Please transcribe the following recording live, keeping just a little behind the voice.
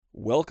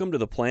Welcome to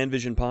the Plan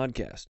Vision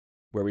Podcast,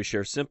 where we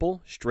share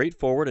simple,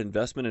 straightforward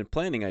investment and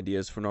planning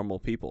ideas for normal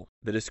people.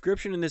 The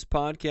description in this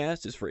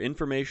podcast is for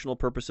informational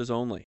purposes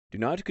only. Do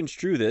not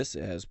construe this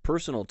as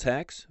personal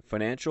tax,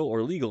 financial,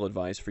 or legal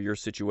advice for your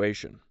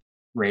situation.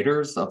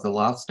 Raiders of the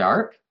Lost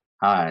Ark.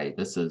 Hi,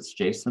 this is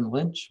Jason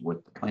Lynch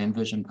with the Plan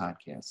Vision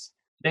Podcast.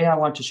 Today I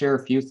want to share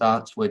a few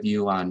thoughts with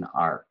you on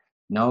Arkk.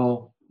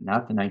 No,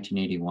 not the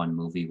 1981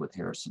 movie with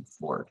Harrison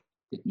Ford,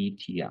 the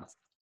ETF.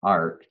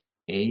 Arkk,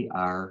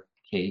 ARKK,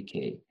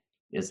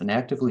 is an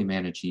actively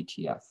managed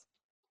ETF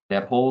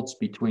that holds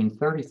between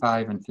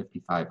 35 and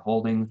 55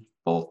 holdings,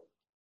 both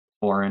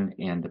foreign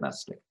and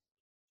domestic.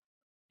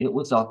 It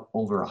was up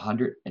over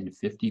 150%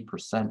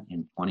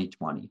 in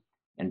 2020.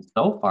 And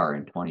so far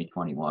in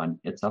 2021,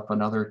 it's up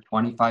another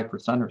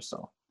 25% or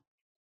so.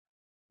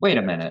 Wait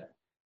a minute,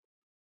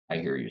 I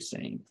hear you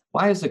saying.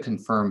 Why is a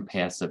confirmed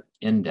passive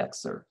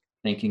indexer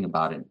thinking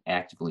about an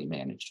actively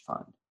managed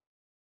fund?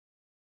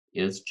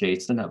 Is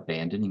Jason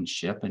abandoning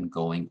ship and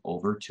going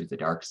over to the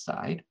dark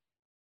side?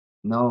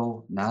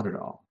 No, not at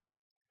all.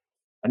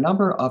 A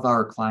number of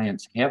our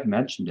clients have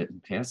mentioned it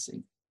in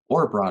passing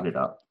or brought it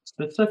up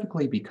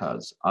specifically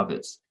because of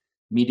its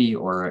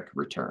meteoric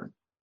return.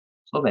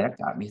 So that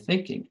got me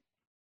thinking.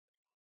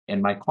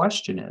 And my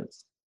question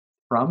is,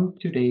 from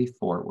today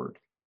forward,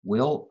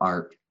 will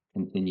Arkk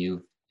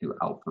continue to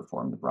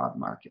outperform the broad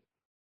market?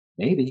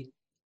 Maybe.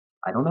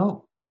 I don't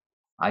know.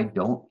 I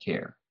don't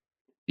care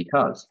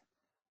because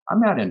I'm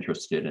not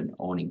interested in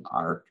owning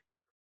Arkk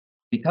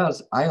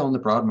because I own the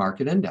broad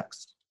market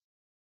index.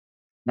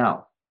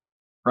 Now,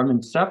 from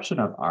inception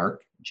of Arkk,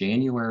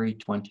 January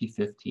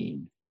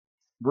 2015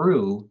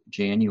 through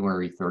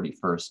January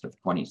 31st of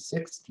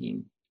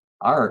 2016,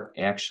 Arkk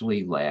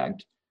actually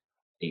lagged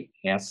a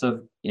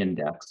passive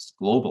index,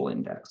 global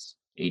index,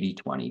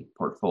 80/20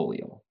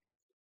 portfolio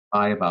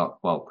by about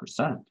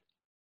 12%.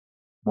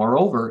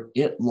 Moreover,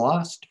 it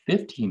lost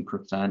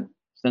 15%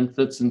 since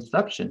its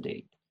inception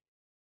date.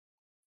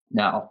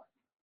 Now,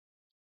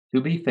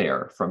 to be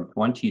fair, from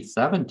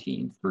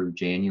 2017 through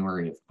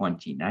January of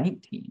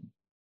 2019,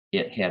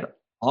 it had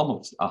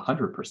almost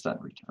 100%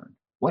 return.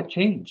 What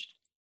changed?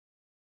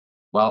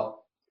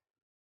 Well,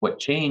 what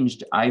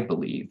changed, I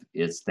believe,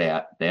 is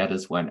that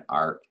is when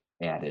Arkk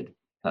added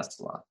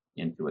Tesla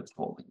into its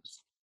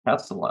holdings.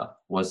 Tesla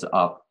was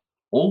up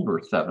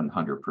over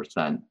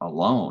 700%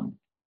 alone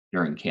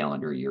during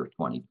calendar year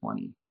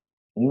 2020.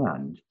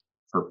 And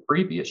for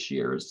previous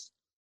years,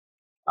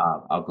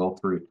 I'll go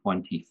through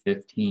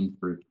 2015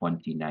 through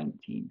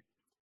 2019.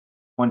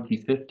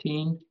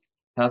 2015,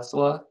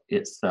 Tesla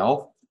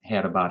itself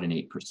had about an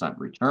 8%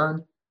 return.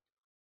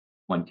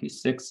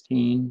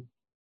 2016,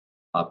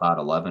 about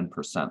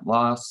 11%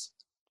 loss.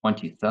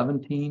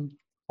 2017,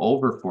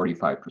 over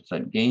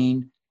 45%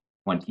 gain.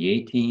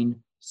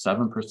 2018,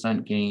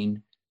 7%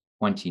 gain.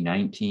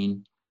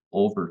 2019,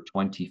 over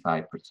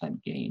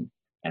 25% gain.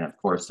 And of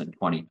course, in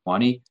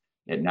 2020,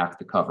 it knocked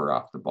the cover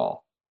off the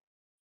ball.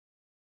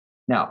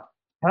 Now,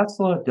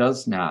 Tesla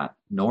does not,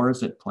 nor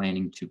is it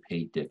planning to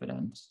pay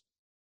dividends.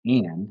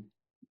 And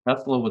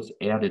Tesla was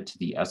added to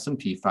the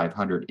S&P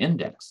 500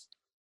 index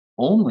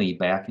only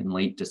back in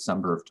late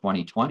December of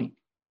 2020.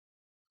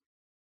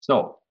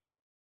 So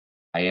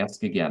I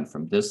ask again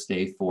from this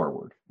day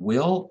forward,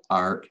 will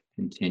Arkk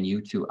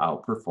continue to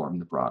outperform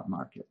the broad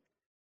market?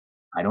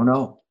 I don't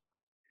know.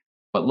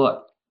 But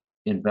look,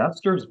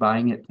 investors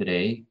buying it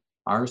today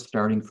are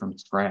starting from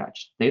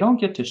scratch. They don't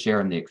get to share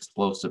in the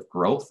explosive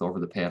growth over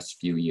the past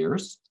few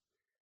years.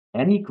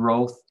 Any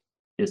growth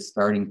is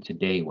starting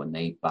today when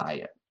they buy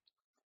it.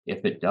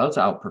 If it does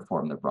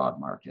outperform the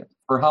broad market,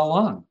 for how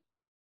long?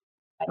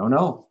 I don't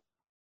know.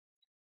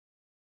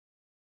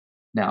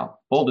 Now,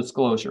 full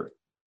disclosure,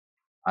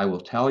 I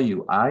will tell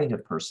you I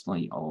have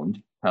personally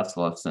owned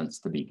Tesla since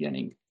the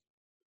beginning,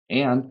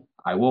 and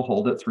I will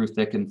hold it through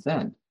thick and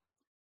thin.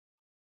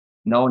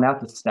 No, not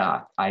the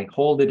stock. I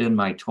hold it in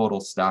my total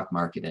stock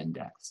market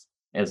index.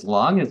 As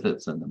long as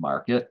it's in the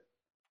market,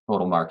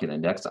 total market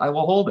index, I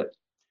will hold it.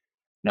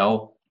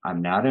 No,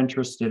 I'm not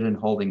interested in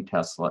holding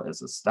Tesla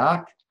as a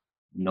stock,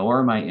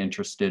 nor am I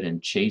interested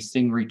in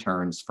chasing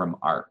returns from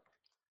Arkk.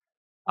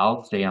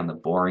 I'll stay on the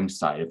boring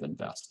side of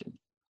investing.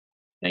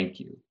 Thank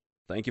you.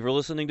 Thank you for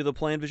listening to the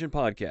Plan Vision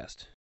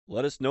Podcast.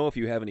 Let us know if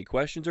you have any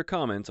questions or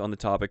comments on the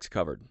topics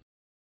covered.